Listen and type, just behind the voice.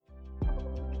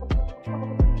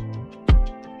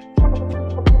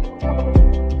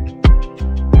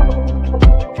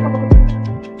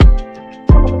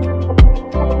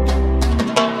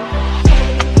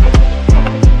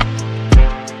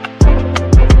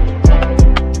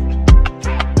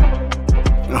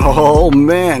Oh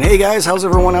man, hey guys, how's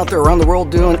everyone out there around the world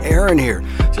doing? Aaron here.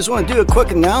 Just want to do a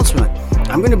quick announcement.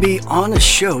 I'm going to be on a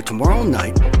show tomorrow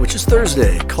night, which is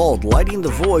Thursday, called Lighting the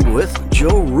Void with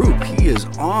Joe Roop. He is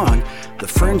on the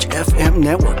Fringe FM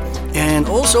network. And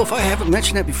also, if I haven't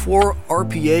mentioned it before,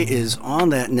 RPA is on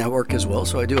that network as well,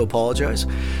 so I do apologize.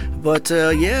 But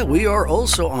yeah, we are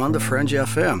also on the Fringe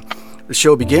FM. The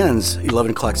show begins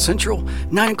 11 o'clock Central,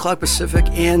 9 o'clock Pacific,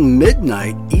 and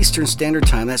midnight Eastern Standard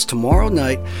Time. That's tomorrow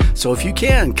night. So if you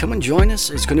can, come and join us.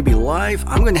 It's going to be live.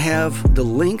 I'm going to have the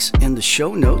links in the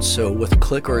show notes. So with a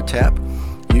click or a tap,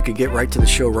 you can get right to the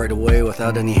show right away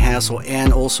without any hassle.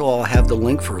 And also I'll have the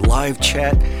link for live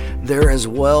chat there as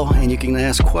well. And you can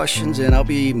ask questions and I'll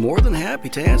be more than happy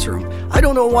to answer them. I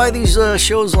don't know why these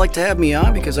shows like to have me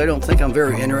on because I don't think I'm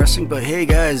very interesting. But hey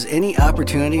guys, any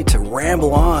opportunity to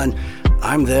ramble on,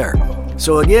 I'm there.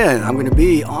 So again, I'm going to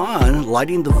be on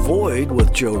Lighting the Void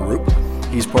with Joe Roop.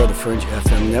 He's part of the Fringe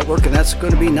FM network, and that's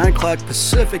going to be 9 o'clock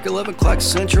Pacific, 11 o'clock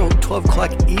Central, 12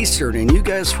 o'clock Eastern. And you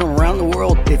guys from around the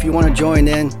world, if you want to join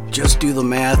in, just do the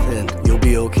math and you'll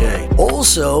be okay.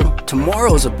 Also,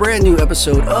 tomorrow is a brand new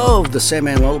episode of The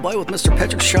Sandman Lullaby with Mr.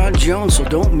 Patrick Sean Jones, so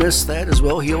don't miss that as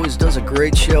well. He always does a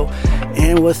great show.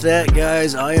 And with that,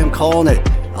 guys, I am calling it.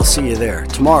 I'll see you there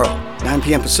tomorrow, 9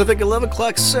 p.m. Pacific, 11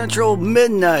 o'clock Central,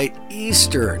 midnight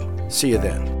Eastern. See you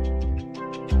then.